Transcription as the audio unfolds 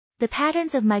The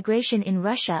patterns of migration in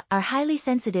Russia are highly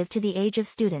sensitive to the age of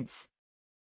students.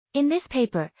 In this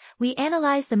paper, we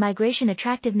analyze the migration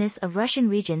attractiveness of Russian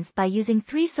regions by using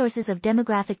three sources of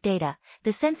demographic data: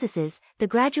 the censuses, the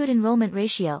graduate enrollment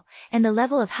ratio, and the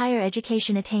level of higher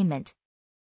education attainment.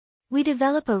 We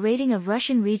develop a rating of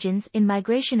Russian regions in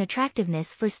migration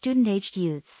attractiveness for student-aged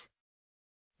youths.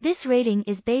 This rating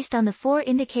is based on the four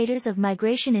indicators of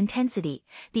migration intensity: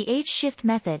 the age shift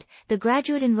method, the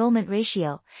graduate enrollment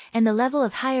ratio, and the level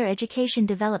of higher education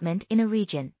development in a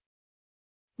region.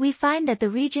 We find that the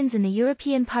regions in the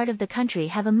European part of the country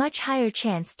have a much higher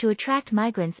chance to attract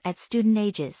migrants at student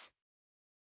ages.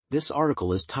 This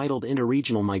article is titled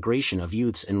Interregional Migration of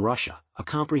Youths in Russia, a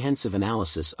comprehensive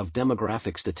analysis of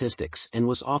demographic statistics, and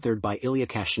was authored by Ilya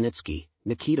Kashnitsky,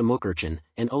 Nikita Mkrtchyan,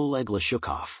 and Oleg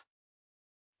Leshukov.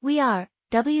 We are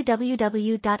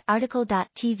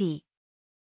www.article.tv.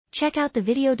 Check out the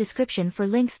video description for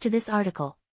links to this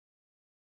article.